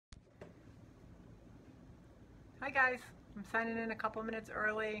Hi guys, I'm signing in a couple minutes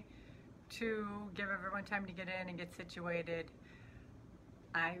early to give everyone time to get in and get situated.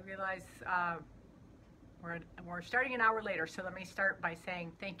 I realize we're starting an hour later, so let me start by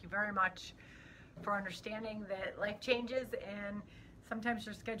saying thank you very much for understanding that life changes and sometimes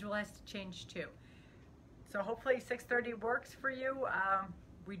your schedule has to change too. So hopefully 6:30 works for you.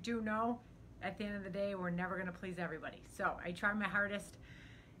 We do know at the end of the day we're never going to please everybody, so I try my hardest.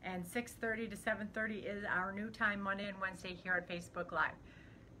 And 6:30 to 7:30 is our new time Monday and Wednesday here at Facebook Live.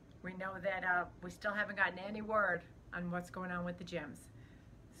 We know that we still haven't gotten any word on what's going on with the gyms.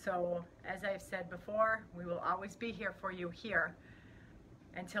 So as I've said before, we will always be here for you here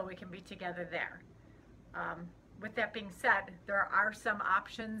until we can be together there. With that being said, there are some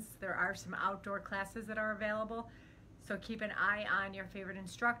options. There are some outdoor classes that are available. So keep an eye on your favorite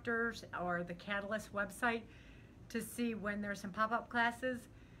instructors or the Catalyst website to see when there's some pop-up classes.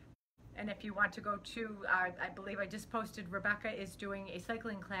 And if you want to go to, I believe I just posted, Rebecca is doing a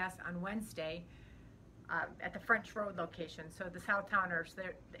cycling class on Wednesday at the French Road location. So the Southtowners,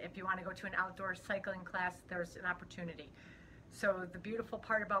 if you want to go to an outdoor cycling class, there's an opportunity. So the beautiful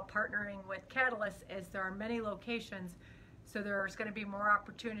part about partnering with Catalyst is there are many locations, so there's going to be more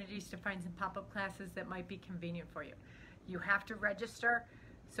opportunities to find some pop-up classes that might be convenient for you. You have to register.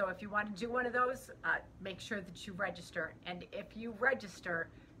 So if you want to do one of those, make sure that you register. And if you register,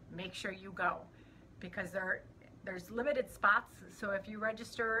 make sure you go, because there's limited spots. So if you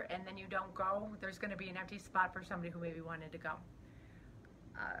register and then you don't go, there's going to be an empty spot for somebody who maybe wanted to go.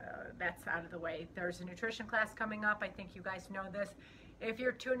 That's out of the way. There's a nutrition class coming up. I think you guys know this. If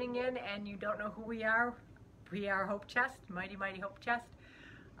you're tuning in and you don't know who we are Hope Chest, Mighty Mighty Hope Chest.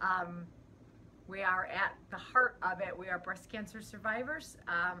 We are at the heart of it. We are breast cancer survivors.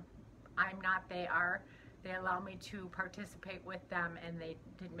 I'm not, they are. They allow me to participate with them, and they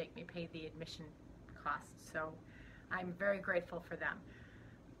didn't make me pay the admission costs. So I'm very grateful for them.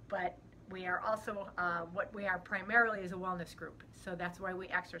 But we are also, what we are primarily is a wellness group. So that's why we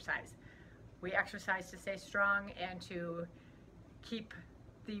exercise. We exercise to stay strong and to keep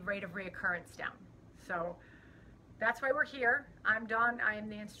the rate of reoccurrence down. So that's why we're here. I'm Dawn. I am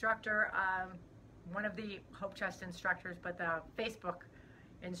the instructor, one of the Hope Chest instructors, but the Facebook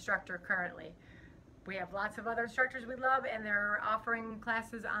instructor currently. We have lots of other instructors we love, and they're offering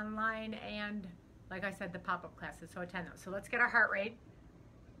classes online and, like I said, the pop-up classes, so attend those. So let's get our heart rate.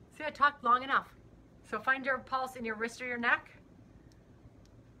 See, I talked long enough. So find your pulse in your wrist or your neck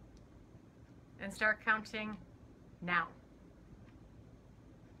and start counting now.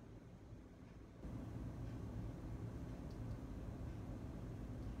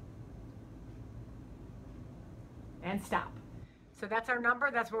 And stop. So that's our number.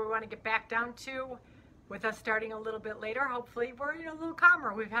 That's where we want to get back down to. With us starting a little bit later, hopefully we're a little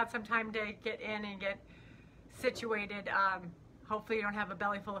calmer. We've had some time to get in and get situated. Hopefully you don't have a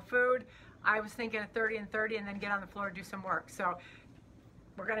belly full of food. I was thinking of 30 and 30 and then get on the floor and do some work. So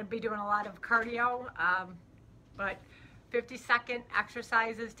we're going to be doing a lot of cardio, but 50-second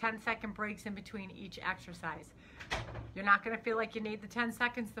exercises, 10-second breaks in between each exercise. You're not going to feel like you need the 10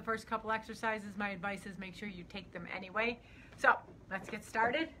 seconds the first couple exercises. My advice is make sure you take them anyway. So let's get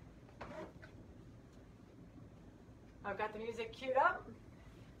started. I've got the music queued up.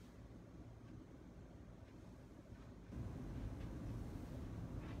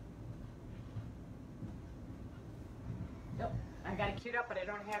 Nope, I got it queued up, but I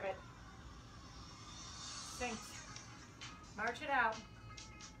don't have it synced. March it out.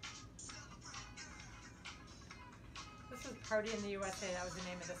 This was Party in the USA, that was the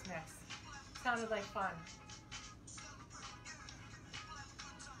name of this mix. Sounded like fun.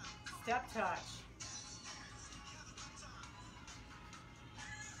 Step touch.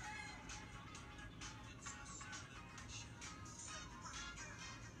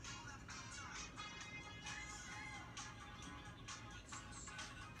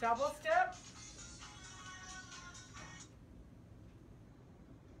 Double step.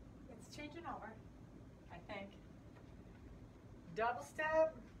 It's changing over, I think. Double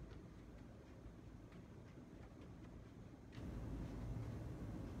step.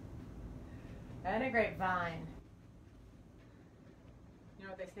 And a grapevine. You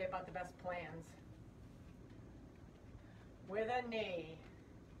know what they say about the best plans? With a knee.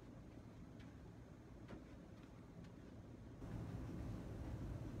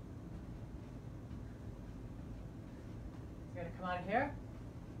 Gonna come out of here.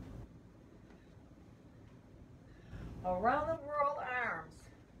 Around the world arms.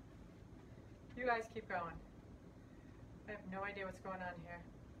 You guys keep going. I have no idea what's going on here.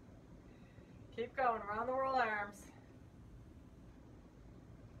 Keep going, around the world arms.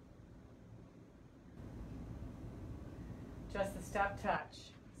 Just a step touch,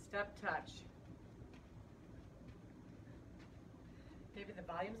 step touch. Maybe the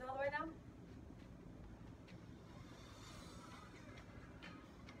volume's all the way down?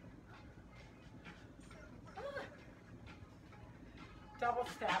 Ah. Double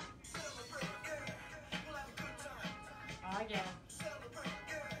step. Oh yeah.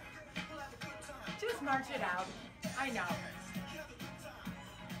 Just march it out. I know.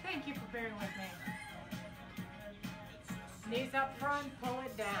 Thank you for bearing with me. Knees up front, pull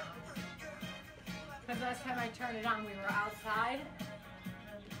it down. Because last time I turned it on, we were outside.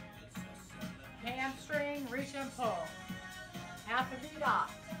 Hamstring, reach and pull. Half a beat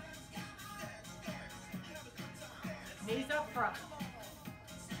off. Knees up front.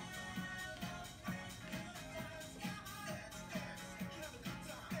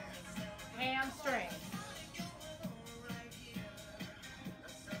 Hamstring.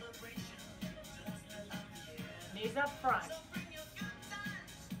 Knees up front.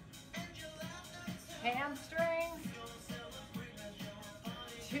 Hamstrings.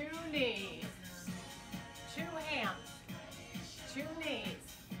 Two knees. Two hands. Two knees.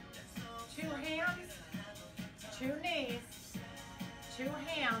 Two hands. Two knees. Two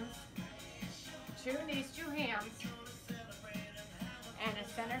hands. Two knees, two hands. And a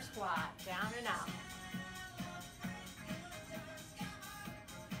center squat, down and out.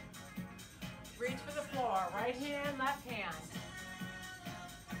 Reach for the floor, right hand, left hand.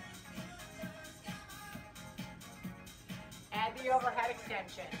 Add the overhead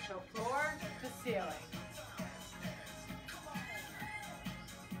extension, so floor to ceiling.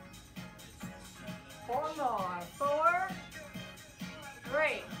 Four more, 4,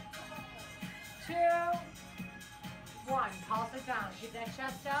 3, 2, 1. Pulse it down, keep that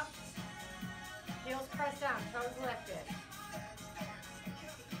chest up. Heels pressed down, toes lifted.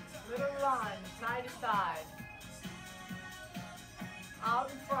 Little lunge, side to side.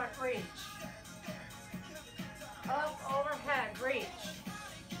 Out in front, reach. Up, overhead, reach.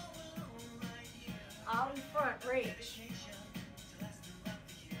 Out in front, reach.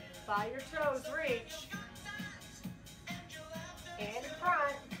 By your toes, reach. And in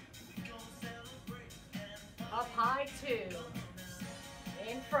front. Up high, 2.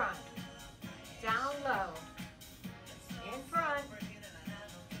 In front. Down low. In front.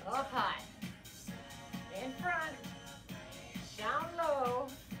 Up high. In front. Down low.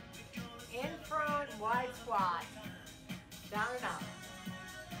 In front. Wide squat. Down and up.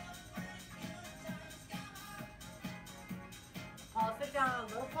 Pulse it down.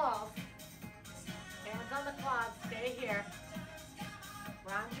 Little pulse. Hands on the quads. Stay here.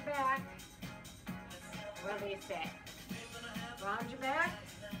 Round your back. Release it. Round your back.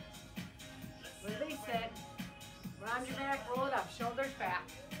 Release it. Round your back, roll it up. Shoulders back.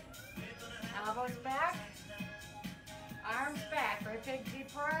 Elbows back. Arms back. Very big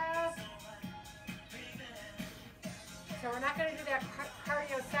deep breath. So we're not going to do that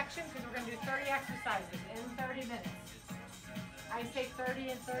cardio section because we're going to do 30 exercises in 30 minutes. I say 30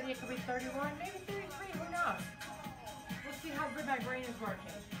 and 30. It could be 31, maybe 33. Who knows? We'll see how good my brain is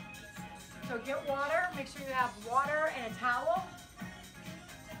working. So get water. Make sure you have water and a towel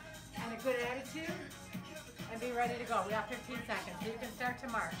and a good attitude. And be ready to go. We have 15 seconds, so you can start to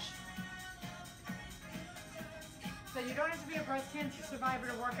march. So you don't have to be a breast cancer survivor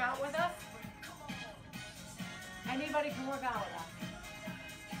to work out with us. Anybody can work out with us.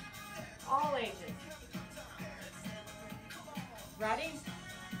 All ages. Ready?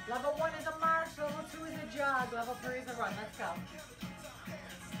 Level 1 is a march, level 2 is a jog, level 3 is a run. Let's go.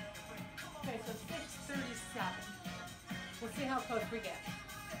 Okay, so 6:37. We'll see how close we get.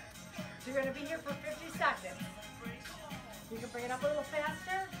 So you're going to be here for 50 seconds. You can bring it up a little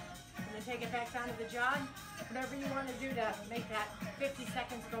faster and then take it back down to the jog. Whatever you want to do to make that 50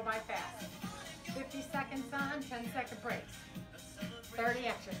 seconds go by fast. 50 seconds on, 10-second breaks. 30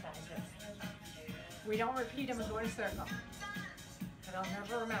 exercises. We don't repeat them in one circle. And I'll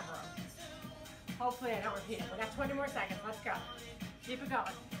never remember them. Hopefully I don't repeat them. We got 20 more seconds. Let's go. Keep it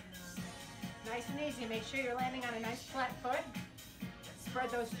going. Nice and easy. Make sure you're landing on a nice flat foot. Spread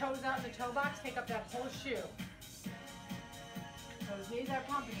those toes out in the toe box. Take up that whole shoe. Those knees are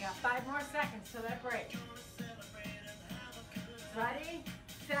pumping. You got 5 more seconds till that break. Ready,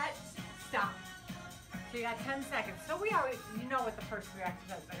 set, stop. So you got 10 seconds. So we already, you know what the first 3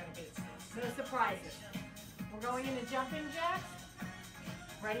 exercises are going to be. No surprises. We're going into jumping jacks.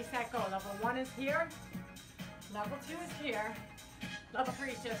 Ready, set, go. Level 1 is here. Level 2 is here. Level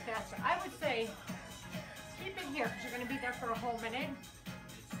 3 is just faster. I would say keep it here because you're going to be there for a whole minute.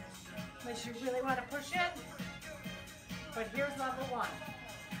 Unless you really want to push it. But here's level 1.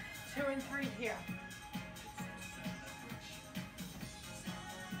 2 and 3 here.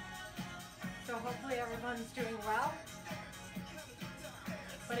 So hopefully everyone's doing well.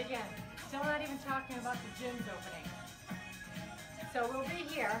 But again, still not even talking about the gyms opening. So we'll be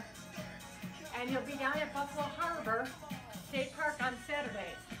here, and you'll be down at Buffalo Harbor State Park on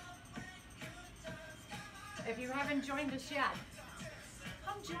Saturdays. If you haven't joined us yet,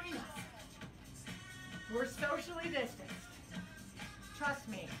 come join us. We're socially distanced. Trust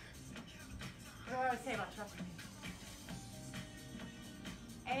me. What do I always say about trust me?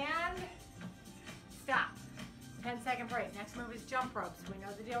 And stop. 10-second break. Next move is jump ropes. We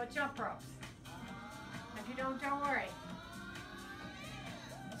know the deal with jump ropes. If you don't worry.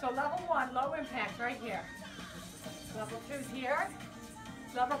 So level 1, low impact right here. Level 2's here.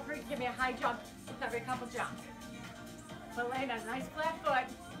 Level 3, give me a high jump every couple jumps. So lay in a nice flat foot.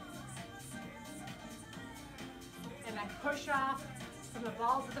 And then push off from the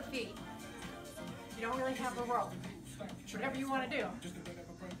balls of the feet. You don't really have the rope. Whatever you want to do.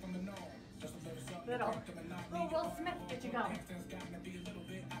 Little Will Smith, get you going.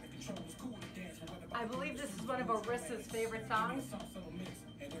 I believe this is one of Arissa's favorite songs.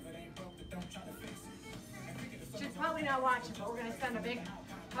 She's probably not watching, but we're going to send a big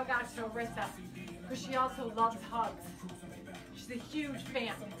hug out to Arissa, because she also loves hugs. She's a huge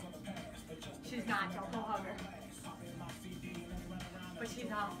fan. She's not, don't go hug her. But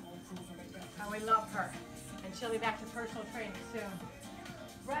she's awesome. And we love her. And she'll be back to personal training soon.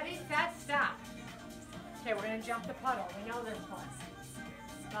 Ready, set, stop. Okay, we're going to jump the puddle. We know this one.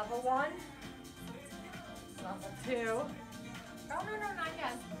 Level 1. Level 2. No, not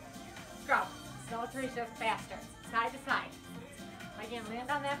yet. Go. Level 3 is just faster. Side to side. Again,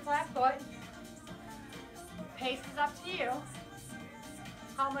 land on that flat foot. Pace is up to you.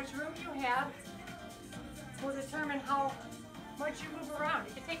 How much room you have will determine how much you move around.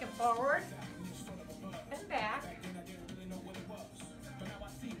 You can take it forward and back.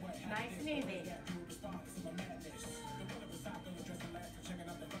 Nice and easy.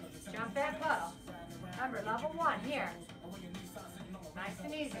 Jump that puddle. Remember, level 1 here. Nice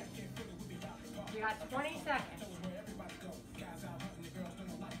and easy. You got 20 seconds.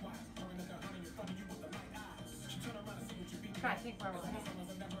 Try to think where we're going.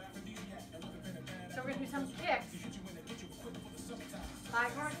 So we're going to do some kicks.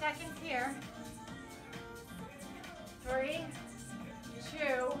 5 more seconds here. 3,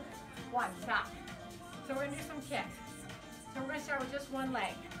 2, 1. Stop. So we're going to do some kicks. So we're going to start with just one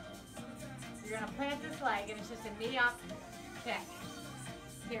leg. You're going to plant this leg, and it's just a knee up kick.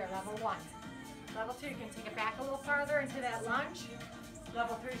 Here, level 1. Level 2, you can take it back a little farther into that lunge.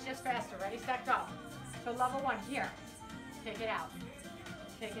 Level 3 is just faster. Ready, set, go. So level 1, here. Kick it out.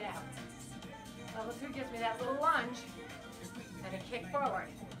 Kick it out. Level 2 gives me that little lunge and a kick forward.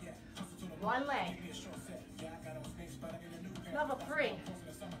 One leg. Level 3,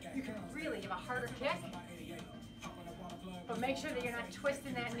 you can really give a harder kick, but make sure that you're not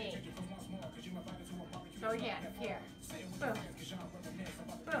twisting that knee. So again, here. Boom.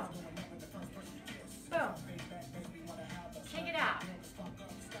 Boom. Boom. Kick it out.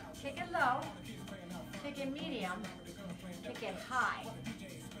 Kick it low. Kick it medium. Kick it high.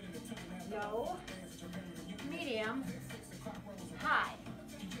 Low. Medium. High.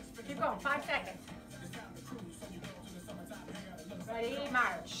 Keep going. 5 seconds. Ready?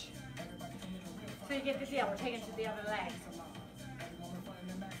 March. So you get the deal. We're taking it to the other leg.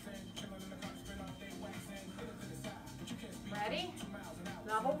 Ready?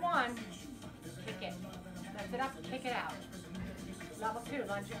 Level 1. Kick it. Lift it up. Kick it out. Level 2.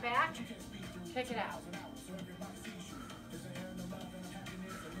 Lunge it back. Kick it out.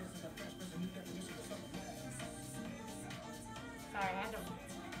 Sorry, I had to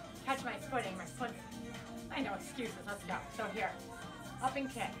catch my footing. My foot. I know excuses. Let's go. So here. Up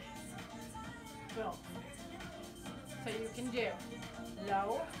and kick. Boom. So you can do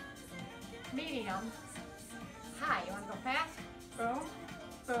low, medium, high. You want to go fast? Boom,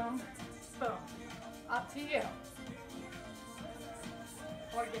 boom, boom. Up to you.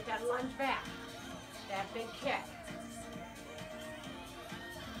 Or get that lunge back. That big kick.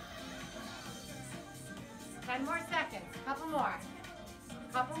 10 more seconds. Couple more.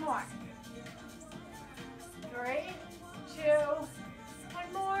 Couple more. 3, 2,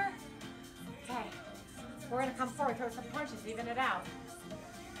 1 more. Okay. We're going to come forward, throw some punches, even it out.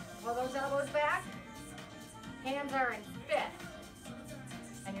 Pull those elbows back. Hands are in fists.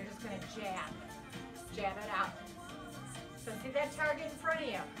 And you're just going to jab. Jab it out. So see that target in front of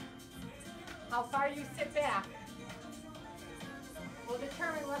you. How far you sit back will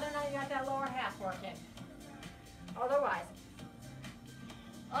determine whether or not you got that lower half working. Otherwise,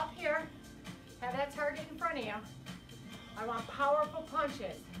 up here, have that target in front of you. I want powerful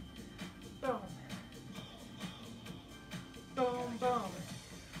punches. Boom. Boom, boom.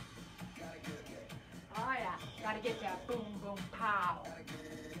 Oh yeah, gotta get that boom, boom, pow.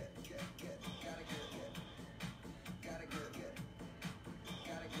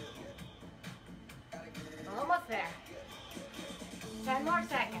 Almost there. 10 more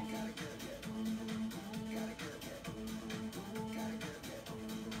seconds.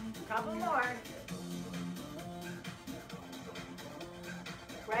 Couple more.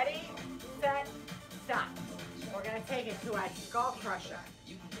 Ready, set, stop. We're gonna take it to a skull crusher.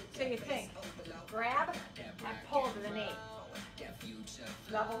 So you think, grab and pull to the knee.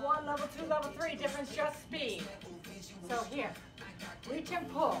 Level 1, level 2, level 3, difference just speed. So here, reach and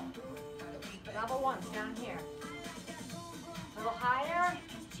pull. Level 1's down here. A little higher,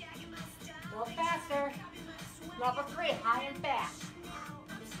 a little faster. Level 3, high and fast.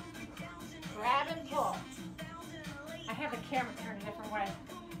 Grab and pull. I have the camera turned a different way.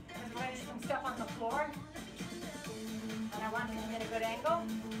 Because when I do some stuff on the floor, and I want to get a good angle.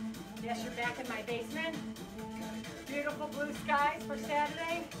 Yes, you're back in my basement. Beautiful blue skies for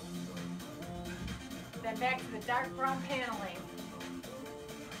Saturday. Then back to the dark brown paneling.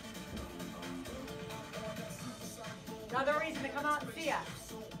 Another reason to come out and see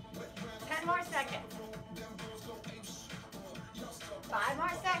us. 10 more seconds. 5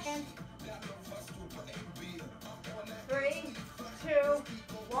 more seconds. 3, 2,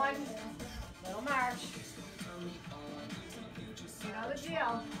 1. Little march. You know the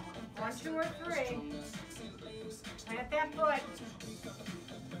deal. 1, 2, or 3. Plant that foot.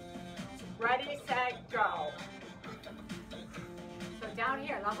 Ready, set, go. So down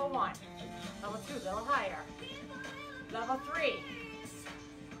here, level 1. Level 2, a little higher. Level 3.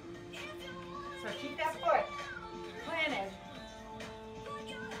 So keep that foot planted.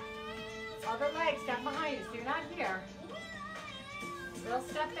 Other leg, step behind you, so you're not here. Little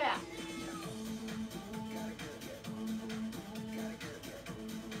step back.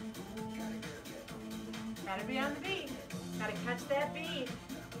 Gotta be on the beat. Gotta catch that beat.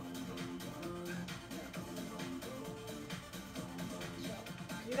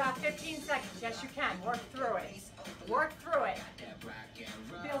 You got 15 seconds. Yes, you can. Work through it. Work through it.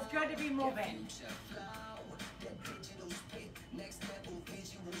 Feels good to be moving.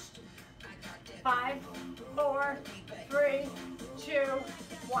 5, 4, 3, 2,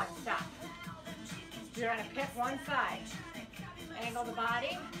 1. Stop. You're going to pick one side. Angle the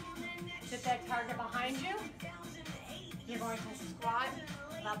body. Hit that target behind you. You're going to squat.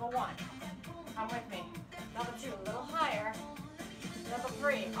 Level 1. Come with me. Level 2, a little higher. Level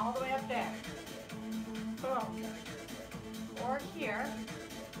 3, all the way up there. Boom. Or here.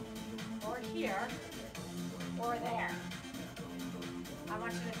 Or here. Or there. I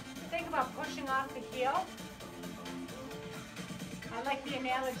want you to think about pushing off the heel. I like the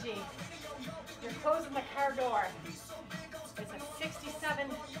analogy. You're closing the car door. It's a 67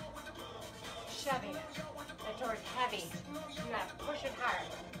 Chevy. That door is heavy. You gotta push it hard.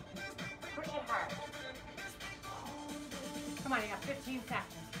 Push it hard. Come on, you got 15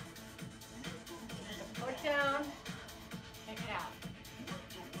 seconds. Put the foot down. Take it out.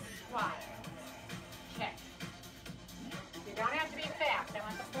 Squat. Kick. You don't have to be fast. I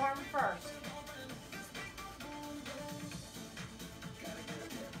want the form first.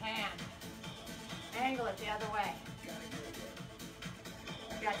 Hand. Angle it the other way.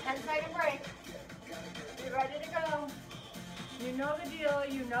 You got 10-second break. Be ready to go. You know the deal.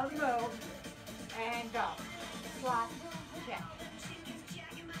 You know the move. And go. Squat. Kick.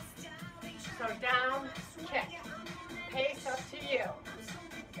 So down, kick. Pace up to you.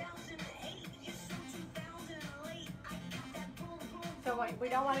 So what we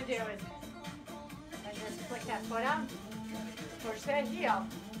don't want to do is just flick that foot up, push that heel,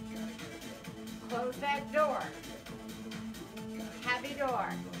 close that door, heavy door,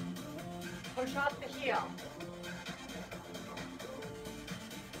 push off the heel.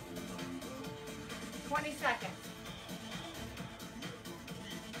 20 seconds.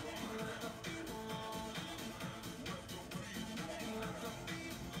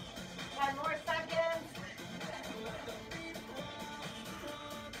 More seconds.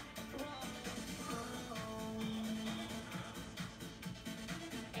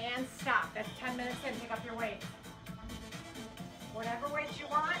 And stop. That's 10 minutes in. Pick up your weight. Whatever weight you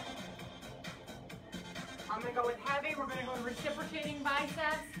want. I'm going to go with heavy. We're going to go with reciprocating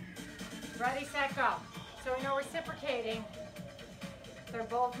biceps. Ready, set, go. So we know reciprocating. They're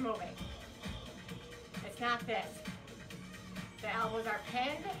both moving. It's not this. The elbows are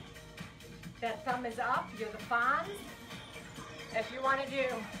pinned. That thumb is up, you're the Fonz. If you want to do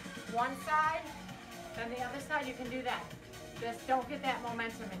one side, then the other side, you can do that. Just don't get that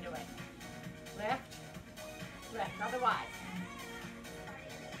momentum into it. lift, lift, otherwise.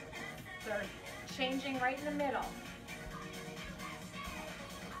 They're changing right in the middle.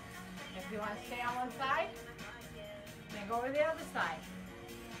 If you want to stay on one side, then go over the other side.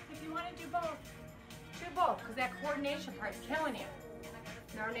 If you want to do both, because that coordination part's killing you.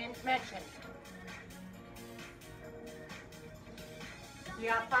 No names mentioned. You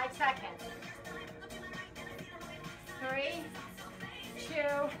got 5 seconds. 3, 2,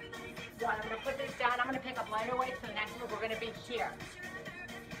 1. I'm going to put this down. I'm going to pick up lighter weights for the next move. We're going to be here.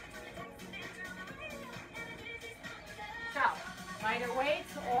 So, lighter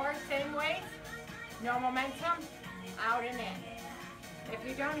weights or same weights, no momentum, out and in. If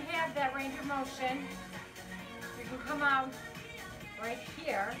you don't have that range of motion, you can come out right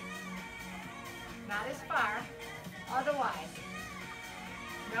here, not as far, otherwise,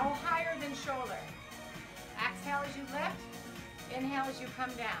 no higher than shoulder. Exhale as you lift, inhale as you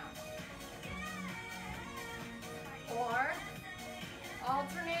come down. Or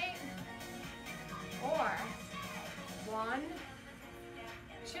alternate, or 1,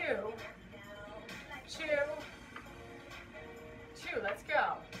 2, 2, 2, let's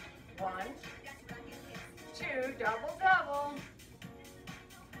go. 1, 2, double, double.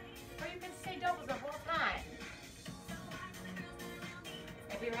 Or you can say doubles the whole time.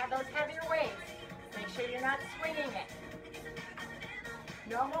 If you have those heavier weights, make sure you're not swinging it.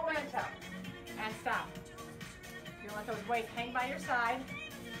 No momentum. And stop. You let those weights hang by your side.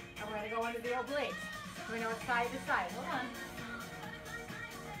 And we're going to go into the obliques. We know it's side to side. Hold on.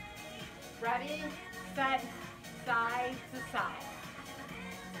 Ready, set, side to side.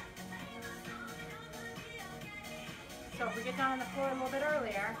 So if we get down on the floor a little bit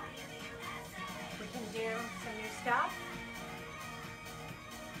earlier, we can do some new stuff.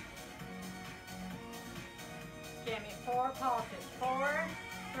 Give me 4 pulses. 4,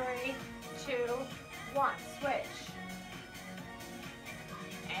 3, 2, 1. Switch.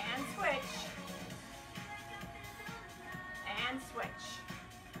 And switch. And switch.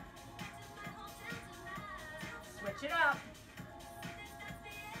 Switch it up.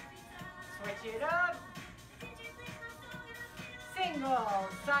 Switch it up. Single,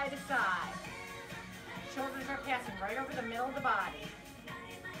 side to side. Shoulders are passing right over the middle of the body.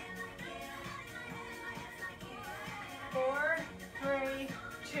 4, 3,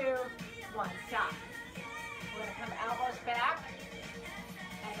 2, 1. Stop. We're going to come elbows back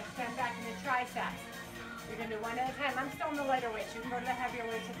and extend back into triceps. You're going to do one at a time. I'm still in the lighter weights. You can go to the heavier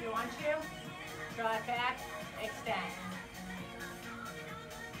weights if you want to. Draw it back, extend.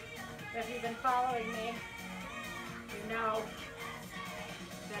 If you've been following me, you know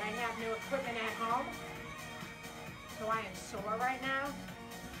that I have new equipment at home. So I am sore right now.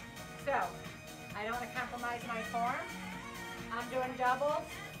 So I don't want to compromise my form. I'm doing doubles.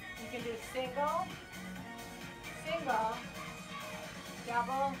 You can do single, single,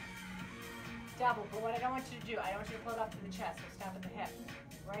 double, double. But what I don't want you to do, I don't want you to pull it up to the chest. So stop at the hip.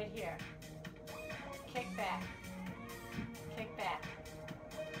 Right here. Kick back. Kick back.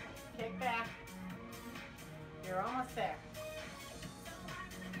 Kick back. You're almost there.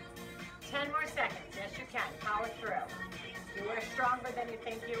 10 more seconds. Yes, you can. Power through. You are stronger than you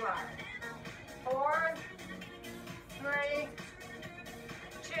think you are. 4, 3,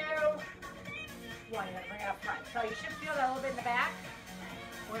 2, 1. You're going to bring it up front. So you should feel that a little bit in the back.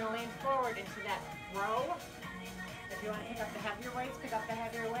 We're going to lean forward into that row. If you want to pick up the heavier weights, pick up the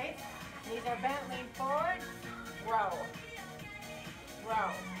heavier weights. Knees are bent, lean forward, row,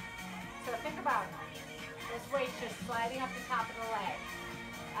 row. So think about it. This weight's just sliding up the top of the leg.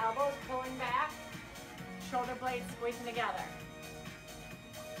 Elbows pulling back, shoulder blades squeezing together.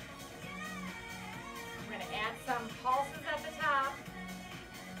 We're going to add some pulses at the top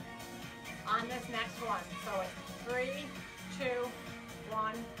on this next one. So it's 3, 2,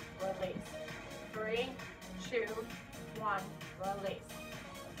 1, release. 3, 2, 1, release.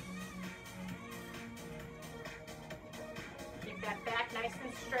 Keep that back nice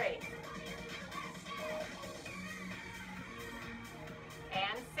and straight.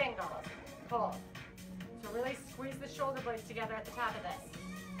 And singles. Pull. So really squeeze the shoulder blades together at the top of this.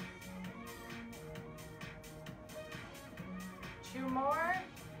 2 more.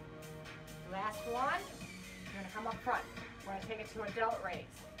 Last one. You're going to come up front. We're going to take it to adult raise.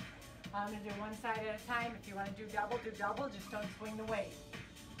 I'm going to do one side at a time. If you want to do double, just don't swing the weight.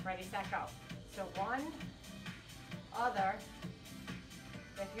 Ready, set, go. So one, other,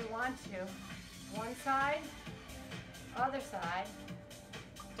 if you want to, one side, other side,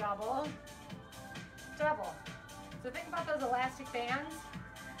 double, double. So think about those elastic bands,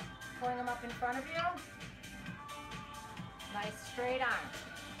 pulling them up in front of you. Nice straight arm.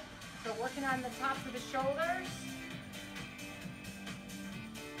 So working on the tops of the shoulders.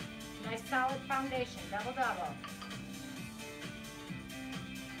 Nice solid foundation, double, double.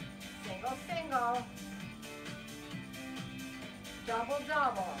 Single, single. Double,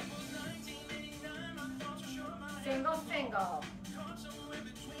 double. Single, single.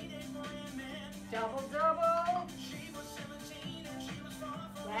 Double, double.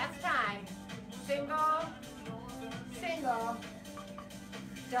 Last time. Single, single.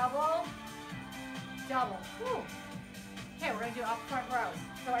 Double, double. Whew. Okay, we're going to do up front rows.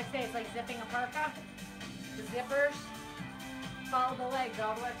 So I say it's like zipping a parka. The zippers follow the legs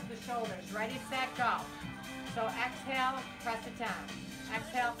all the way to the shoulders. Ready, set, go. So exhale, press it down.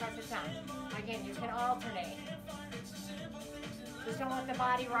 Exhale, press it down. Again, you can alternate. Just don't let the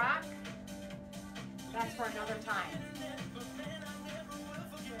body rock. That's for another time.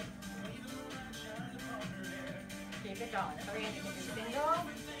 Keep it going. So again, you can do single,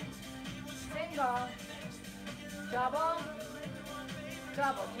 single, double,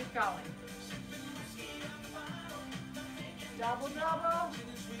 double. Keep going. Double, double,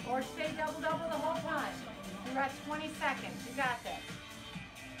 or stay double, double the whole time. You're at 20 seconds. You got this.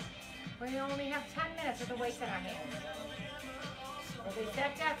 We only have 10 minutes with the weights in our hands. Release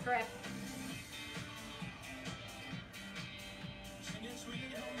that death grip.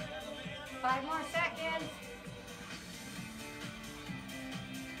 Five more seconds.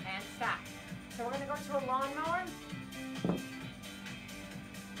 And stop. So we're going to go to a lawnmower. You're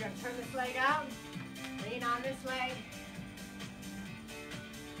going to turn this leg out. Lean on this leg.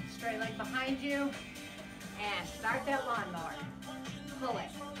 Straight leg behind you. And start that lawnmower. Pull it.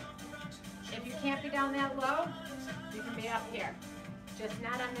 If you can't be down that low, you can be up here. Just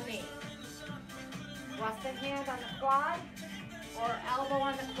not on the knee. Resting hand on the quad or elbow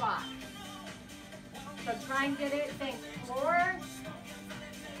on the quad. So try and get it, think floor,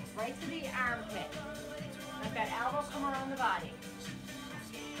 right to the armpit. Let that elbow come around the body.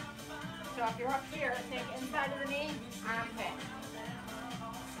 So if you're up here, think inside of the knee, armpit.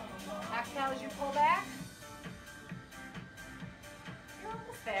 Exhale as you pull back. You're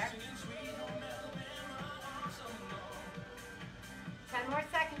almost there. 10 more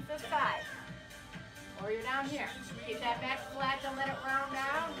seconds this side. Or you're down here. Keep that back flat, don't let it round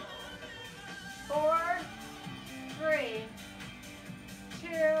down. 4, 3, 2,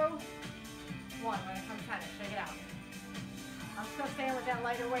 1. When it comes time, shake it out. I'm still staying with that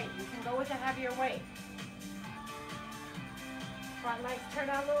lighter weight. You can go with a heavier weight. Front legs turn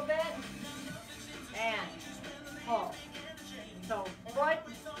out a little bit. And pull. So foot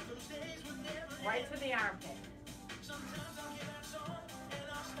right to the armpit.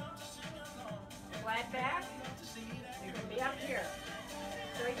 Flat back. You can be up here.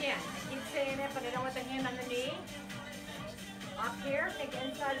 So again, I keep saying it, but I don't want the hand on the knee. Up here, think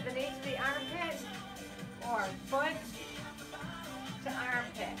inside of the knee to the armpit, or foot to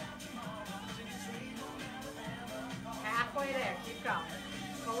armpit. Halfway there, keep going.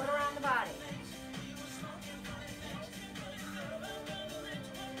 Pull it around the body.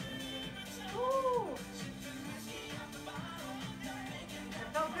 Woo! It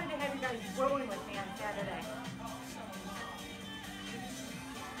felt good to have you guys rowing with me on Saturday.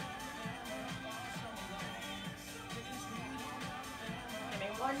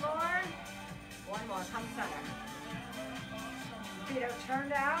 One more, come center. Feet are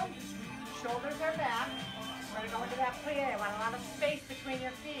turned out, shoulders are back. We're going to go into that plie. Want a lot of space between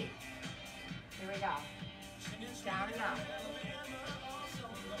your feet. Here we go. Down and up.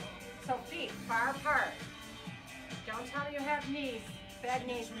 So feet far apart. Don't tell me you have knees, bad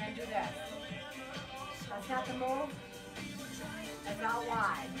knees, and then do this. That's not the move. That's out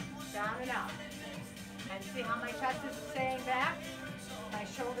wide. Down and up. And see how my chest is staying back? My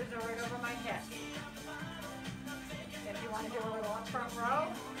shoulders are right over my hips. If you want to do a little up front row,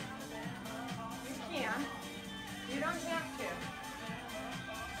 you can. You don't have to.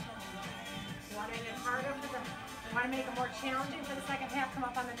 You want to make it harder you want to make it more challenging for the second half, come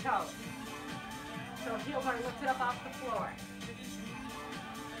up on the toes. So heels are lifted up off the floor.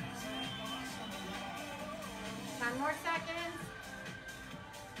 10 more seconds.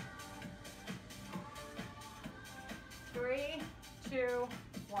 3, 2,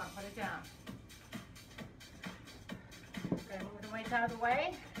 1. Put it down. Okay, move the weights out of the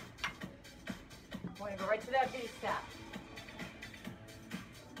way. We're going to go right to that V-step.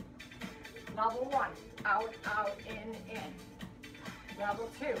 Level 1. Out, out, in. Level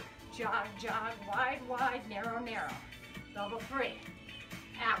 2. Jog, jog, wide, wide, narrow, narrow. Level 3.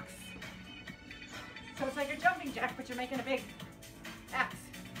 X. So it's like a jumping jack, but you're making a big X.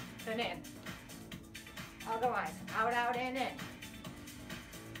 Then in. Otherwise, out, out, in.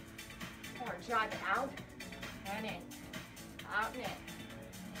 jog out and in, out and in.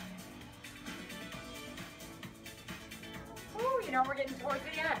 Ooh, you know we're getting towards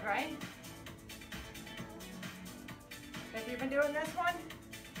the end, right? If you've been doing this one,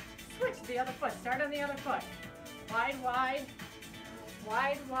 switch to the other foot. Start on the other foot. Wide, wide,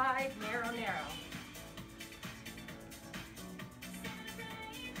 wide, wide, narrow, narrow.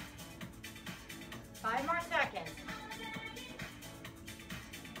 Five more seconds.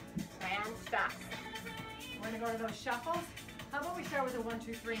 And stop. We're going to go to those shuffles. How about we start with a 1,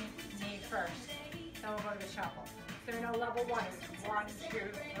 2, 3 knee first? Then we'll go to the shuffle. So we know level 1 is 1, 2,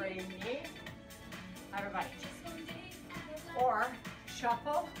 3 knee. Everybody. Or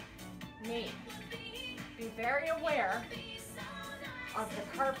shuffle, knee. Be very aware of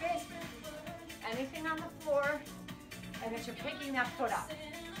the carpet, anything on the floor, and that you're picking that foot up.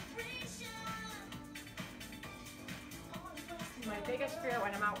 My biggest fear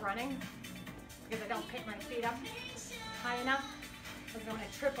when I'm out running, because I don't pick my feet up high enough, is I'm going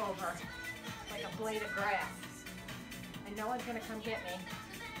to trip over like a blade of grass. And no one's going to come get me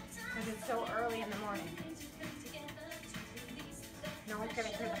because it's so early in the morning. No one's going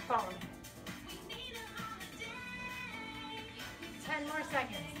to hear the phone. 10 more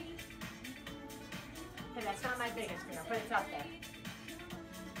seconds. Okay, that's not my biggest fear, but it's up there.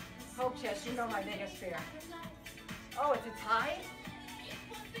 Hope chest, you know my biggest fear. Oh, it's a tie.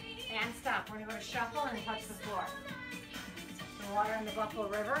 And stop. We're going to go to shuffle and touch the floor. The water in the Buffalo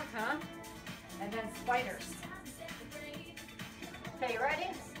River, huh? And then spiders. Okay, you ready?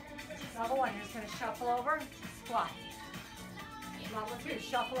 Level 1, you're just going to shuffle over, squat. Level 2,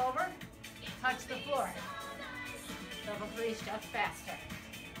 shuffle over, touch the floor. Level 3 is just faster.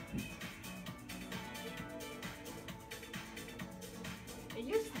 It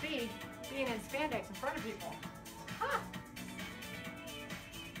used to be being in spandex in front of people. Huh.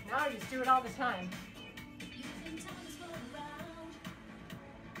 Now you just do it all the time.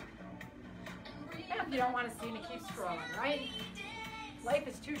 And if you don't want to see me, keep scrolling, right? Life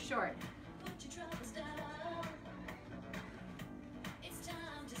is too short.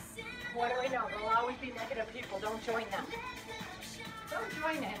 What do we know? There'll always be negative people. Don't join them. Don't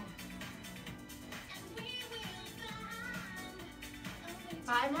join in.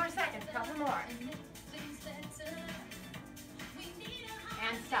 5 more seconds, couple more.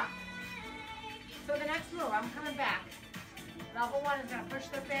 And stop. So the next move, I'm coming back. Level 1 is going to push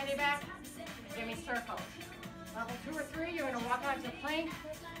the fanny back and give me circles. Level 2 or 3, you're going to walk out to plank,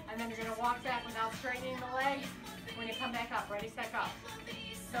 and then you're going to walk back without straightening the legs when you come back up. Ready, set, go.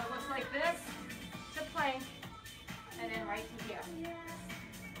 So it looks like this to plank, and then right to here.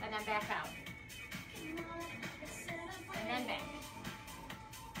 And then back out. And then back.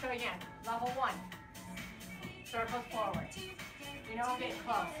 So again, level 1. Circles forward. You know we're getting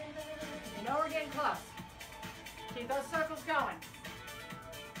close. You know we're getting close. Keep those circles going.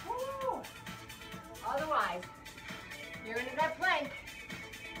 Woo! Otherwise, you're into that plank.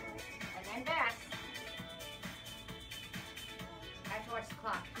 And then back. I have to watch the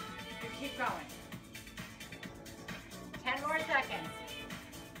clock. You keep going. 10 more seconds.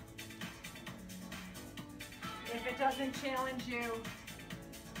 If it doesn't challenge you,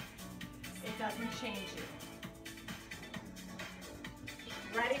 it doesn't change you.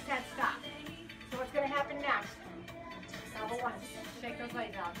 Ready, set, stop. So what's going to happen next? Level 1, shake those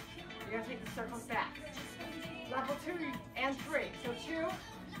legs out. You're going to take the circles back. Level 2 and 3. So 2,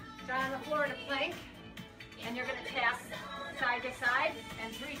 down on the floor in a plank, and you're going to tap side to side,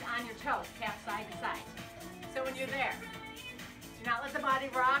 and 3's on your toes, tap side to side. So when you're there, do not let the body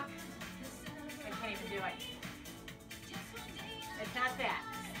rock. I can't even do it. It's not that.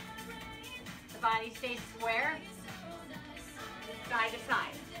 The body stays square, side to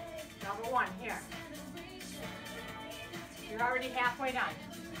side. Level 1, here. You're already halfway done.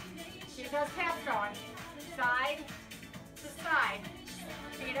 Keep those taps going. Side to side.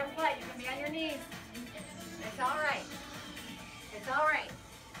 Feet up flat. You can be on your knees. It's all right. It's all right.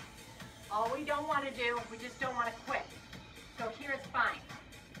 All we don't want to do, we just don't want to quit. So here it's fine.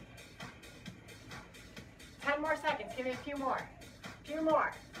 10 more seconds. Give me a few more. Few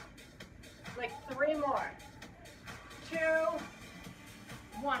more. Like 3 more. 2, 1.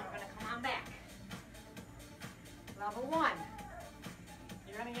 We're going to come on back. Level 1.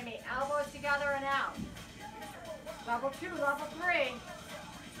 You're going to give me elbows together and out. Level 2, level 3.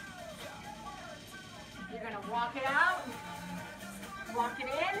 You're going to walk it out, walk it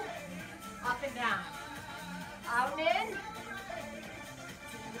in, up and down. Out and in,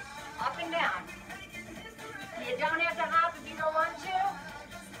 up and down. You don't have to hop if you don't want to,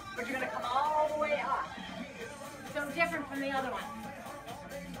 but you're going to come all the way up. So different from the other one.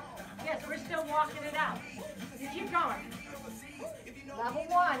 Yes, We're still walking it out. You keep going. Level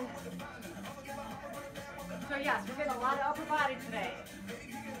 1. So yes, we're getting a lot of upper body today.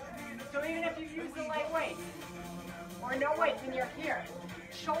 So even if you use the light weight or no weights and you're here,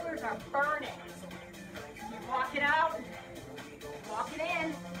 shoulders are burning. You walk it out, walk it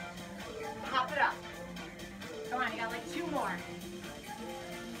in, pop it up. Come on, you got like 2 more.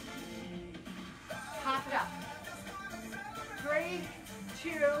 Pop it up. 3, 2,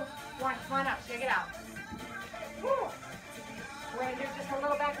 1. Come on up, shake it out. Woo. We're going to do just a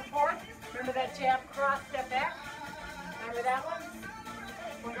little back and forth. Remember that jab, cross, step back? Remember that one?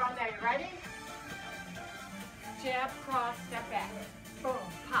 We're going there. You ready? Jab, cross, step back. Boom,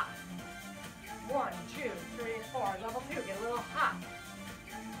 pop. 1, 2, 3, 4. Level 2, get a little hop.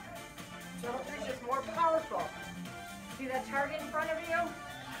 Level 3 is just more powerful. See that target in front of you?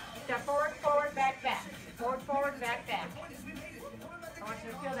 Step forward, forward, back, back. Forward, forward, back, back. I want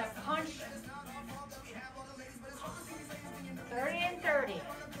you to feel that punch. 30 and 30.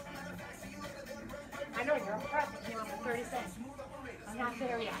 I know you're impressed. You came up with 30 seconds. I'm not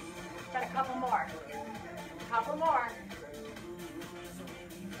there yet. Got a couple more. Couple more.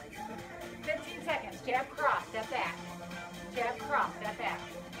 15 seconds. Jab, cross, step back. Jab, cross, step back.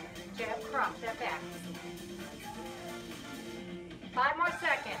 Jab, cross, step back. 5 more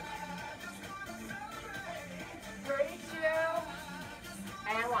seconds. 3, 2,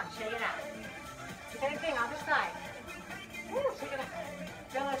 and 1. Shake it out. Same thing, other side. Woo, shake it out.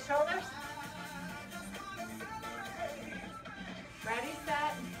 Feel those shoulders? Ready,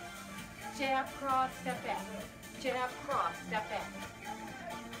 set. Jab, cross, step back. Jab, cross, step back.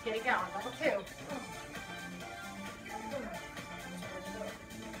 Get it going. Level 2.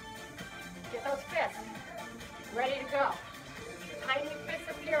 Get those fists. Ready to go. Tiny fists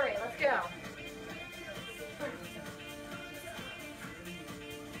of fury. Let's go.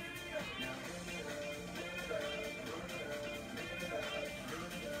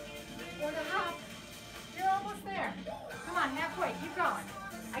 One and a half. You're almost there. Come on, halfway. Keep going.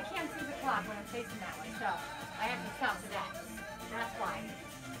 I can't see the clock when I'm facing that way, so I have to stop for that. That's why.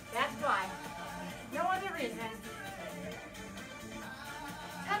 That's why. No other reason.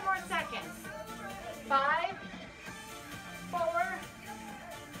 10 more seconds. 5, 4,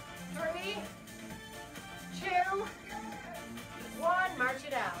 3, 2, 1. March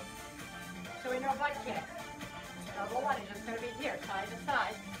it out. So we know butt kick. Level 1 is just going to be here, side to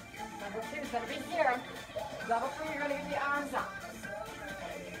side. Level 2 is going to be here. Level 3, you're going to get the arms up.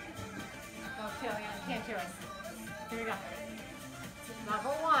 Don't kill you. Can't do it. Here we go.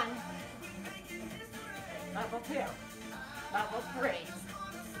 Level 1. Level 2. Level 3.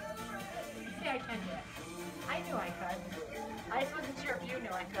 See, I can do it. I knew I could. I just wasn't sure if you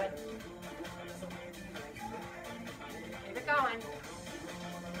knew I could. Keep it going.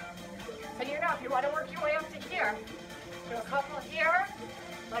 So you know, if you want to work your way up to here, do a couple here,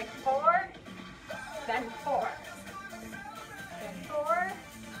 like 4, then 4. Then 4.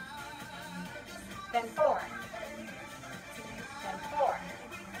 Then 4. Then 4.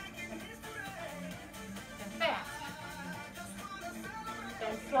 Then fast.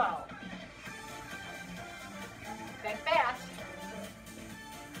 Then slow. Then fast.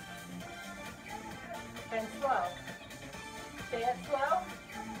 Then slow. Stay it slow.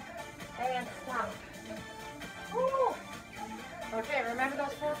 And stop. Woo! Okay, remember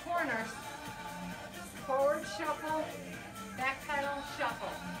those 4 corners. Forward, shuffle, back pedal,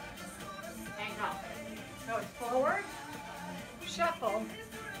 shuffle. And go. So it's forward, shuffle,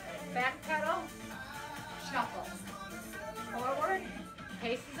 back pedal, shuffle. Forward,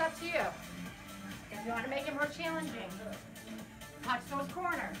 pace is up to you. If you want to make it more challenging, touch those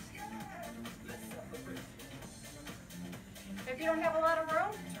corners. If you don't have a lot of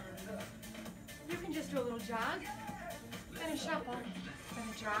room, you can just do a little jog, then a shuffle, then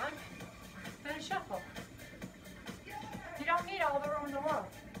a jog, then a shuffle. You don't need all the room in the world.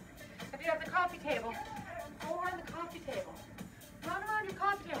 If you have the coffee table, go around the coffee table. Run around your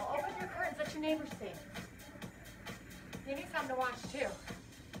coffee table. Open your curtains, let your neighbors see. You need something to watch too.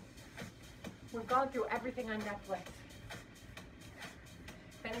 We've gone through everything on Netflix.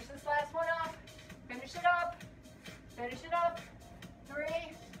 Finish this last one up. Finish it up. Finish it up. 3,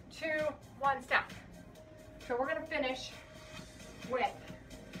 2, 1, stop. So we're gonna finish with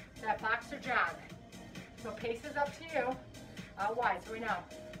that boxer jog. So pace is up to you. Wide, so we know.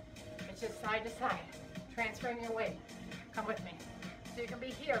 It's just side to side. Transferring your weight. Come with me. So you can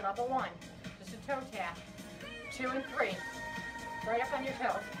be here, level 1. Just a toe tap. 2 and 3. Right up on your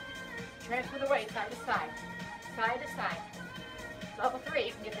toes. Transfer the weight side to side. Side to side. Level 3,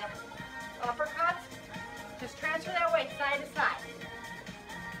 you can get that uppercut. Just transfer that weight side to side.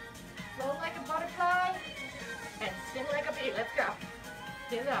 Slow feet. Let's go.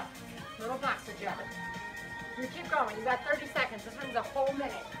 Get it up. Little boxer jump. You keep going. You got 30 seconds. This one's a whole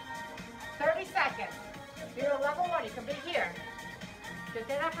minute. 30 seconds. You're a level 1. You can be here. Get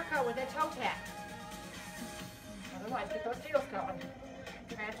that uppercut with that toe tap. Otherwise, get those heels going.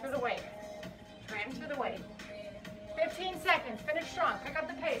 Transfer the weight. Transfer the weight. 15 seconds. Finish strong. Pick up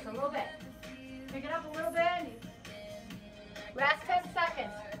the pace a little bit. Pick it up a little bit. Last 10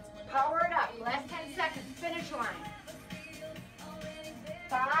 seconds. Power it up. Last 10 seconds. Finish line.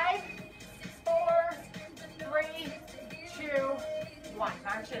 5, 4, 3, 2, 1.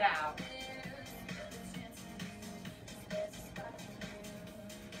 Punch it out.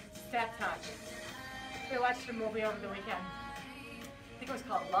 Step touch. We watched a movie over the weekend. I think it was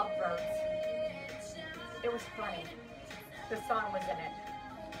called Lovebirds. It was funny. The song was in it.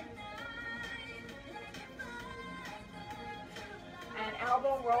 And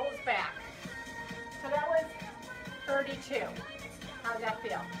elbow rolls back. So that was 32. How did that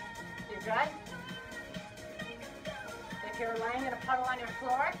feel? You good? If you're laying in a puddle on your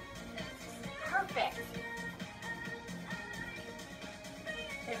floor, perfect.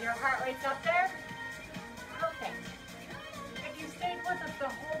 If your heart rate's up there, perfect. If you stayed with us the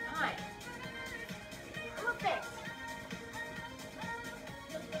whole time, perfect.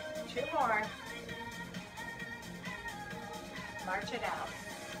 2 more. March it out.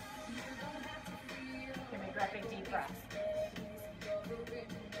 Give me a great big deep breath.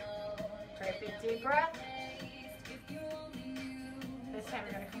 Great big deep breath. This time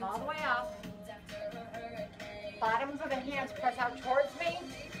you're going to come all the way up. Bottoms of the hands press out towards me.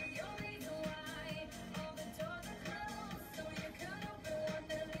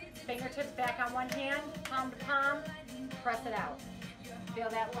 Fingertips back on one hand, palm to palm, press it out. Feel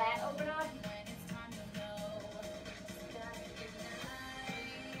that lat open up.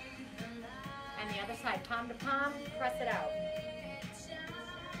 And the other side, palm to palm, press it out.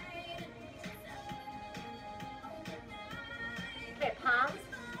 Okay, palms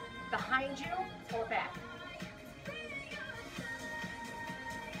behind you, pull back.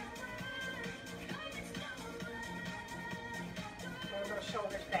 Roll those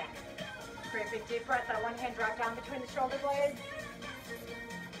shoulders back. Great big deep breath. On one hand, drop down between the shoulder blades.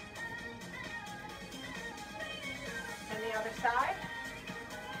 And the other side.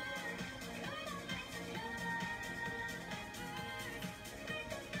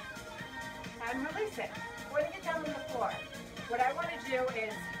 And release it. We're going to get down on the floor. What I want to do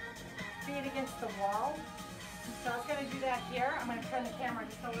is feet against the wall. So I was going to do that here. I'm going to turn the camera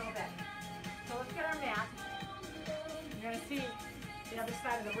just a little bit. So let's get our mat. You're going to see the other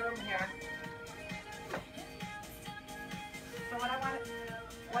side of the room here. So what I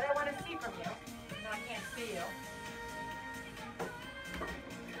want to see from you, no, I can't see you.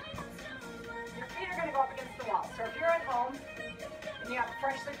 Your feet are going to go up against the wall. So if you're at home and you have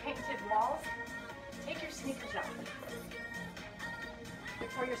freshly painted walls, take your sneakers off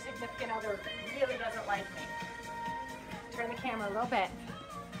before your significant other really doesn't like me. Turn the camera a little bit.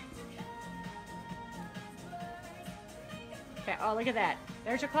 Okay, oh look at that.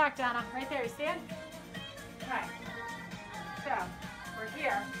 There's your clock, Donna. Right there, you see it? Okay. So, we're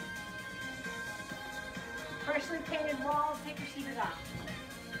here. Freshly painted walls, take your sneakers off.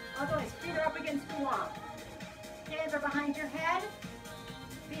 Otherwise, feet are up against the wall. Hands are behind your head.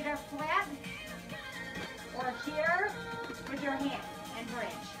 Feet are flat. Or here with your hands and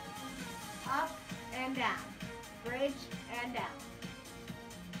bridge. Up and down. Bridge and down.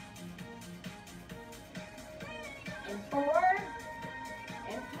 And 4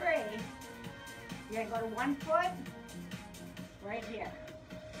 and 3. You're going to go to 1 foot right here.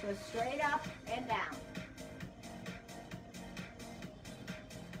 So straight up and down.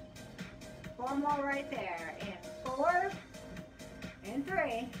 4 more right there. And 4 and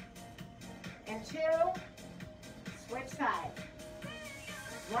 3 and 2. Switch sides.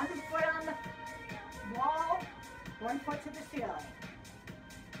 1 foot on the wall, 1 foot to the ceiling.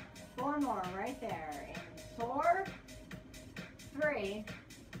 4 more right there. And 4, 3,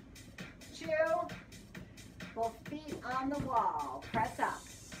 2, both feet on the wall. Press up.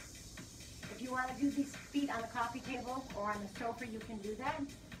 If you want to do these feet on the coffee table or on the sofa, you can do that.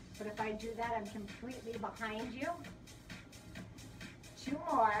 But if I do that, I'm completely behind you. 2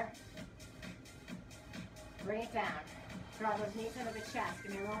 more. Bring it down. Draw those knees into the chest.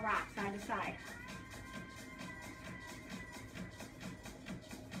 Give me a little rock, side to side.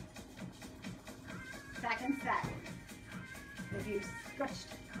 Second set. If you scooched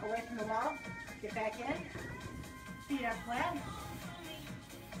away from the wall, get back in. Feet up flat.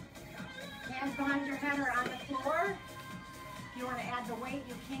 Hands behind your head or on the floor. If you want to add the weight,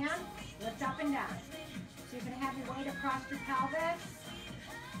 you can. Lift up and down. So you're going to have your weight across your pelvis.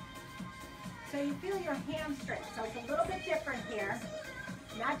 So you feel your hamstrings. So it's a little bit different here.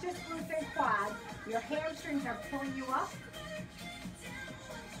 Not just glutes and quads. Your hamstrings are pulling you up.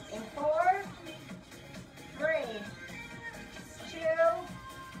 In 4, 3, 2,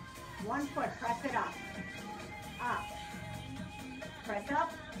 1 foot. Press it up. Up. Press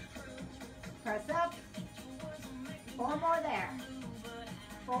up. Press up. 4 more there.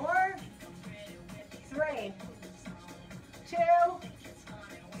 4, 3, 2,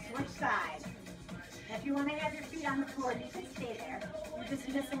 switch sides. If you want to have your feet on the floor, you can stay there. You're just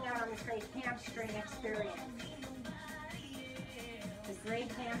missing out on this great hamstring experience. The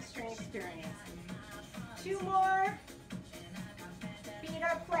great hamstring experience. 2 more. Feet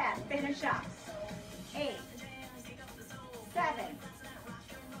are flat. Finish up. 8, 7,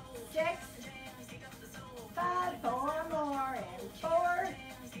 6, 5, 4 more, and 4,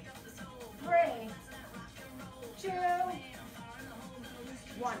 3, 2,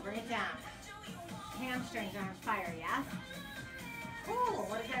 1. Bring it down. Hamstrings are on fire, yes? Ooh,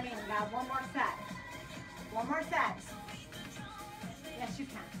 what does that mean? We got 1 more set. 1 more set. Yes, you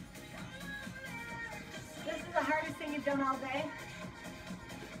can. This is the hardest thing you've done all day.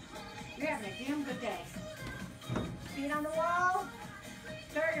 You're having a damn good day. Feet on the wall.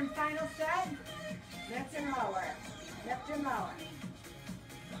 Third and final set. Lift and lower. Lift and lower.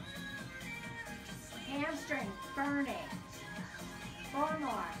 Hamstring burning. 4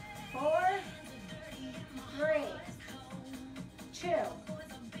 more. 4, 3, 2,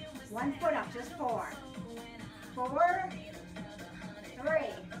 1 foot up, just 4. 4, 3,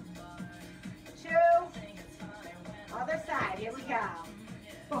 2, other side, here we go.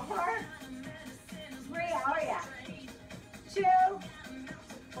 4, 3, oh yeah. 2,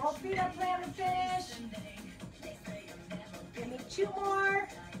 both feet up, plan and finish. Give me 2 more.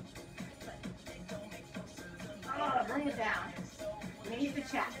 Oh, bring it down. Knees to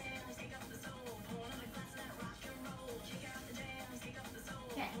chest.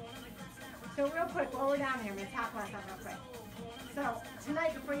 Okay. So real quick, while we're down here, I'm going to talk about something real quick. So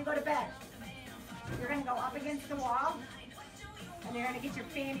tonight, before you go to bed, you're going to go up against the wall, and you're going to get your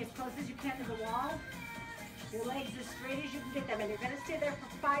fanny as close as you can to the wall. Your legs as straight as you can get them, and you're going to stay there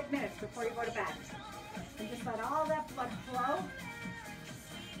for 5 minutes before you go to bed. And just let all that blood flow.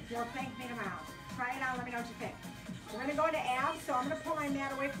 You'll thank me tomorrow. Try it out, let me know what you think. We're going to go into abs, so I'm going to pull my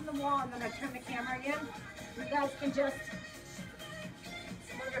mat away from the wall, and then I'm going to turn the camera again. You guys can just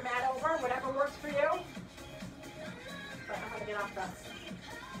move your mat over, whatever works for you. But I'm going to get off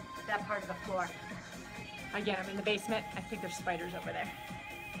that part of the floor. Again, I'm in the basement. I think there's spiders over there.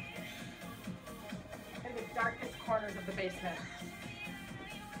 In the darkest corners of the basement.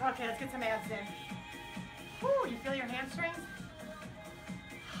 Okay, let's get some abs in. Whew, you feel your hamstrings?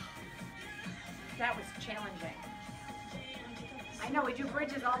 That was challenging. I know we do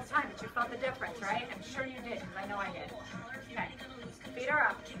bridges all the time, but you felt the difference, right? I'm sure you did, because I know I did. Okay, feet are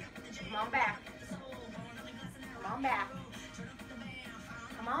up. Come on back. Come on back.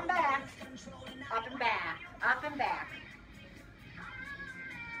 Come on back. Up and back. Up and back.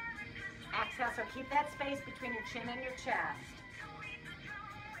 Exhale, so keep that space between your chin and your chest.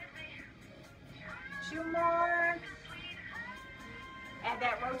 2 more. Add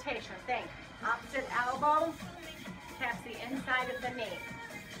that rotation. Think. Opposite elbow taps the inside of the knee.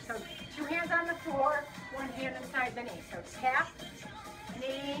 So 2 hands on the floor, 1 hand inside the knee. So tap,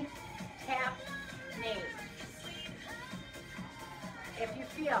 knee, tap, knee. If you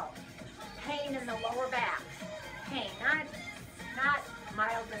feel pain in the lower back, pain, not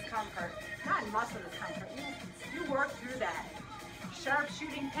mild discomfort, not muscle discomfort, you work through that. Sharp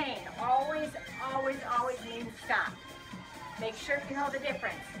shooting pain always, always, always means stop. Make sure you know the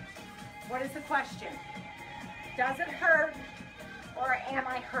difference. What is the question? Does it hurt or am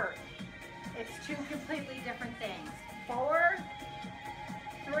I hurt? It's 2 completely different things. 4,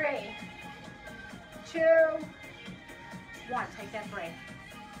 3, 2, 1. Take that break.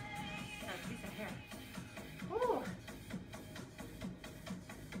 Got a piece of hair. Woo.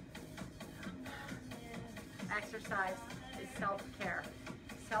 Exercise is self-care.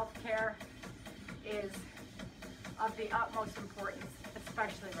 Self-care is of the utmost importance,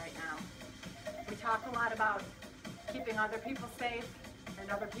 especially right now. We talk a lot about keeping other people safe and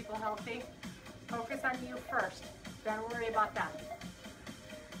other people healthy. Focus on you first, don't worry about them.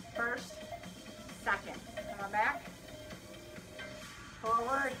 First, second. Come on back,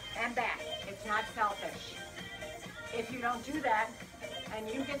 forward and back. It's not selfish. If you don't do that and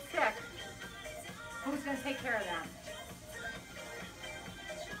you get sick, who's going to take care of them?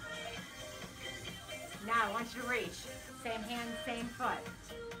 Now I want you to reach. Same hand, same foot.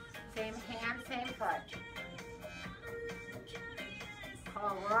 Same hand, same foot.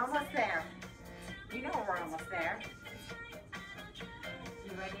 Oh, we're almost there. You know we're almost there.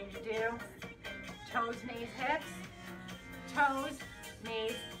 You ready to do toes, knees, hips? Toes,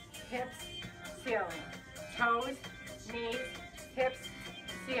 knees, hips, ceiling. Toes, knees, hips,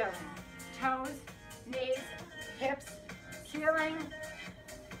 ceiling. Toes, knees, hips, ceiling.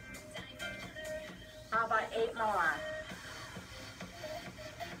 How about 8 more?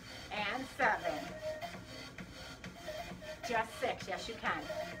 And 7. Just 6, yes you can.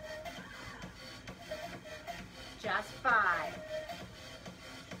 Just 5.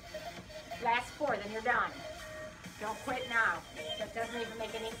 Last 4, then you're done. Don't quit now. That doesn't even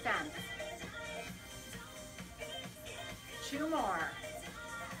make any sense. 2 more.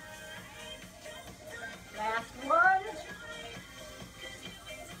 Last 1.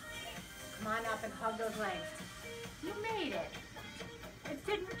 Come on up and hug those legs. You made it. It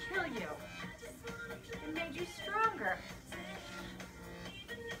didn't kill you. It made you stronger.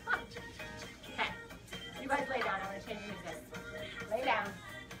 Huh. Okay. You guys lay down. I'm going to change music. Lay down.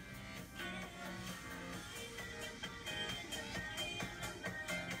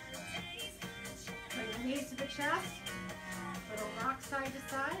 Bring your knees to the chest. Little rock side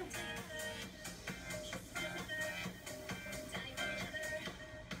to side.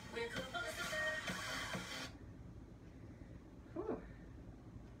 Whew.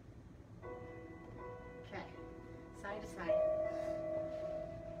 Okay. Side to side.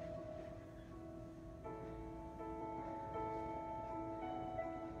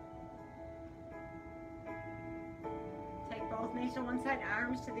 Take both knees to one side,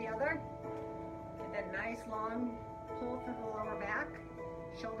 arms to the other. Get that nice long pull through the lower back.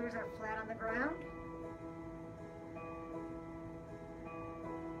 Shoulders are flat on the ground.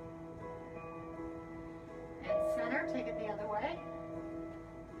 And center, take it the other way.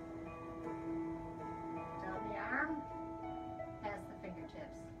 Down the arm, past the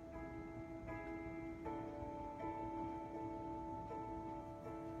fingertips.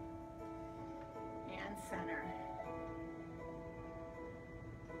 And center.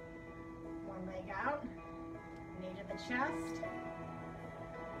 One leg out. Knee to the chest.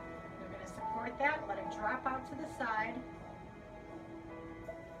 You're going to support that. Let it drop out to the side.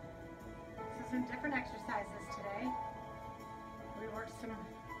 This is some different exercises today. We worked some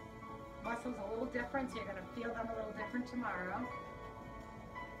muscles a little different, so you're going to feel them a little different tomorrow.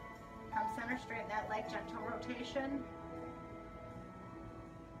 Come center, straighten that leg, gentle rotation.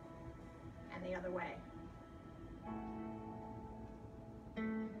 And the other way.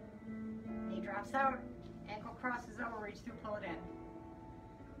 Knee drops out. Ankle crosses over, reach through, pull it in.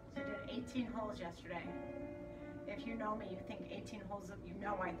 So we did 18 holes yesterday. If you know me, you think 18 holes of, you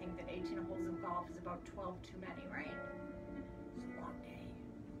know I think that 18 holes of golf is about 12 too many, right? It's a long day.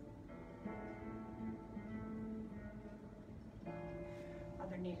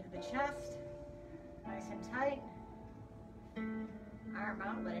 Other knee to the chest, nice and tight. Arm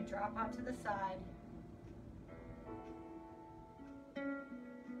out, let it drop out to the side.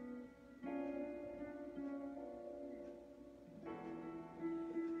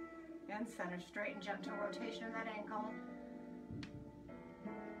 And center, straight and gentle rotation of that ankle.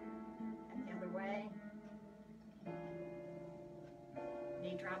 And the other way.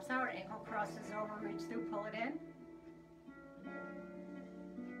 Knee drops out, ankle crosses over, reach through, pull it in.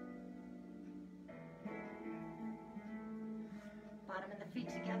 Bottom of the feet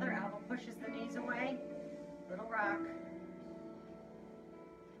together, elbow pushes the knees away. Little rock.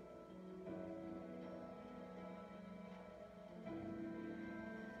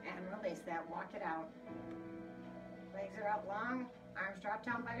 Release that, walk it out. Legs are out long, arms drop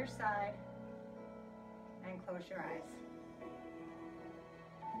down by your side, and close your eyes.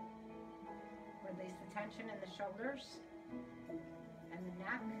 Release the tension in the shoulders and the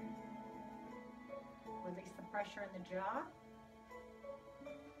neck. Release the pressure in the jaw.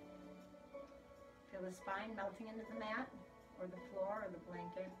 Feel the spine melting into the mat, or the floor, or the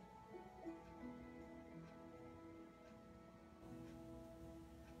blanket.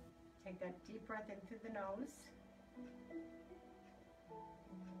 Take that deep breath in through the nose.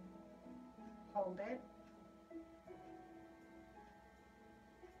 Hold it.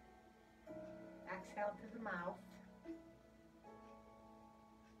 Exhale through the mouth.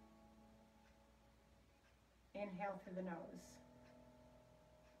 Inhale through the nose.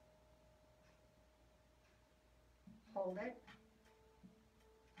 Hold it.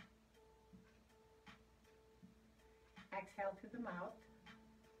 Exhale through the mouth.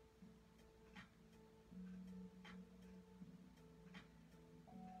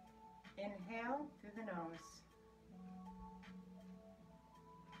 Inhale through the nose.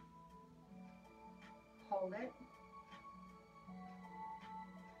 Hold it.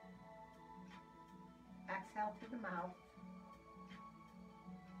 Exhale through the mouth.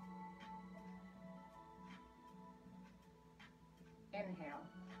 Inhale.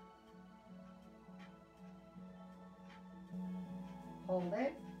 Hold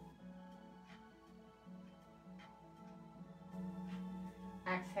it.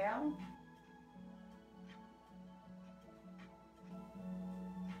 Exhale.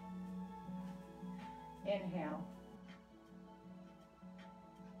 Inhale.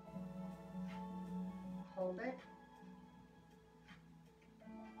 Hold it.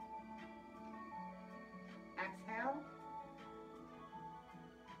 Exhale.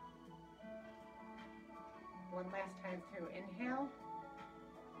 One last time through. Inhale.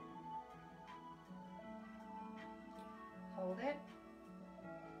 Hold it.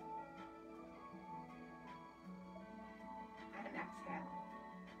 And exhale.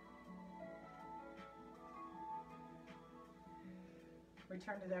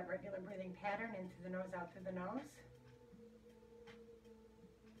 Return to that regular breathing pattern, in through the nose, out through the nose.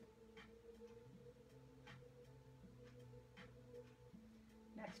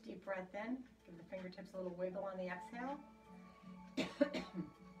 Next, deep breath in. Give the fingertips a little wiggle on the exhale.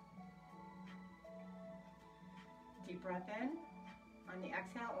 Deep breath in. On the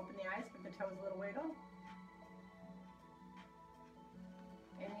exhale, open the eyes, give the toes a little wiggle.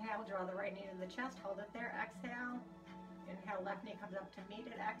 Inhale, draw the right knee to the chest, hold it there, exhale. Inhale, left knee comes up to meet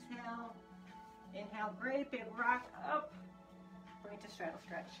it, exhale. Inhale, great, big rock up. Bring it to straddle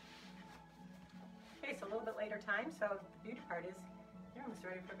stretch. Okay, so a little bit later time, so the beauty part is you're almost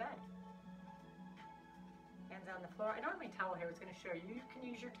ready for bed. Hands on the floor. I don't have any towel here, I was gonna show you. You can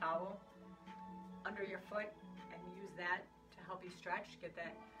use your towel under your foot and use that to help you stretch, get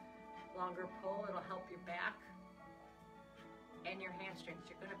that longer pull. It'll help your back and your hamstrings.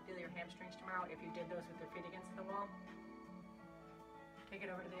 You're gonna feel your hamstrings tomorrow if you did those with your feet against the wall. Take it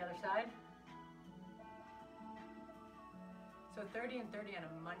over to the other side. So 30 and 30 on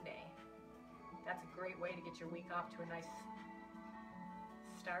a Monday. That's a great way to get your week off to a nice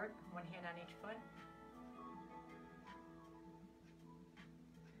start. One hand on each foot.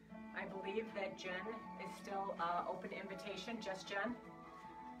 I believe that Jen is still open invitation, just Jen.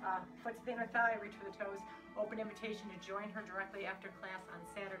 Foot to the inner thigh, reach for the toes. Open invitation to join her directly after class on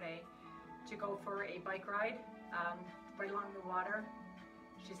Saturday to go for a bike ride right along the water.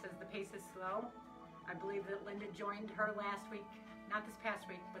 She says the pace is slow. I believe that Linda joined her last week, not this past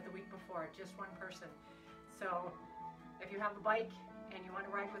week, but the week before, just one person. So if you have a bike and you want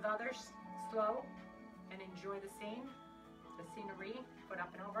to ride with others, slow and enjoy the scene, the scenery, foot up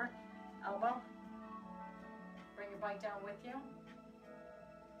and over, elbow. Bring your bike down with you.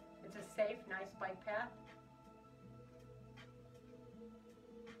 It's a safe, nice bike path.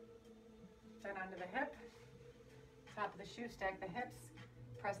 Turn onto the hip. Top of the shoe, stack the hips.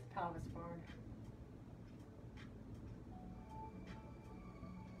 Press the pelvis forward.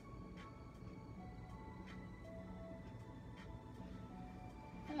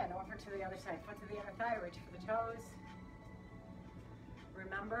 And over to the other side. Foot to the inner thigh, reach for the toes.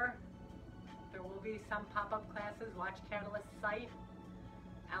 Remember, there will be some pop-up classes. Watch Catalyst's site.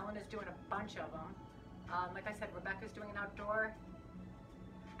 Alan is doing a bunch of them. Like I said, Rebecca's doing an outdoor.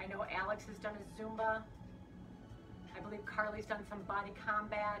 I know Alex has done a Zumba. I believe Carly's done some body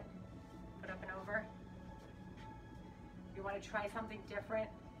combat. Put up and over. If you want to try something different,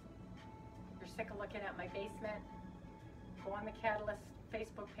 you're sick of looking at my basement, go on the Catalyst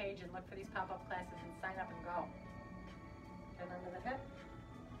Facebook page and look for these pop-up classes and sign up and go. Turn under the hip.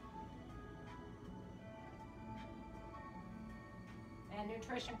 And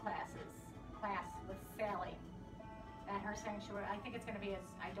nutrition classes. Class with Sally at her sanctuary. I think it's going to be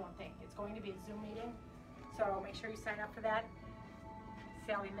it's going to be a Zoom meeting. So make sure you sign up for that.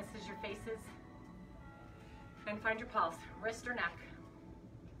 Sally misses your faces. And find your pulse, wrist or neck.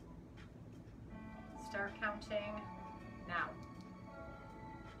 Start counting now.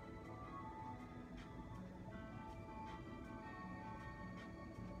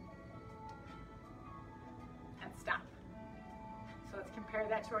 And stop. So let's compare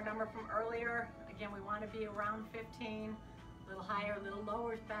that to our number from earlier. Again, we want to be around 15, a little higher, a little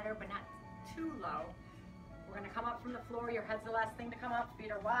lower is better, but not too low. We're going to come up from the floor. Your head's the last thing to come up.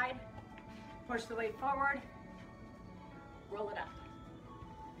 Feet are wide. Push the weight forward. Roll it up.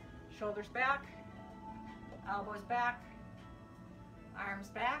 Shoulders back. Elbows back. Arms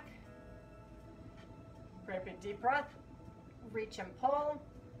back. Great big deep breath. Reach and pull.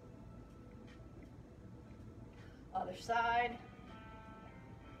 Other side.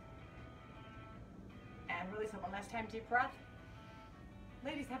 And release it one last time. Deep breath.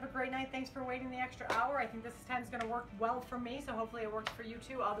 Ladies, have a great night. Thanks for waiting the extra hour. I think this time is going to work well for me, so hopefully it works for you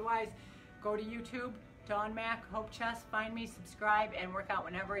too. Otherwise, go to YouTube, Dawn Mack, Hope Chest. Find me, subscribe, and work out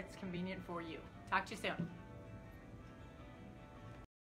whenever it's convenient for you. Talk to you soon.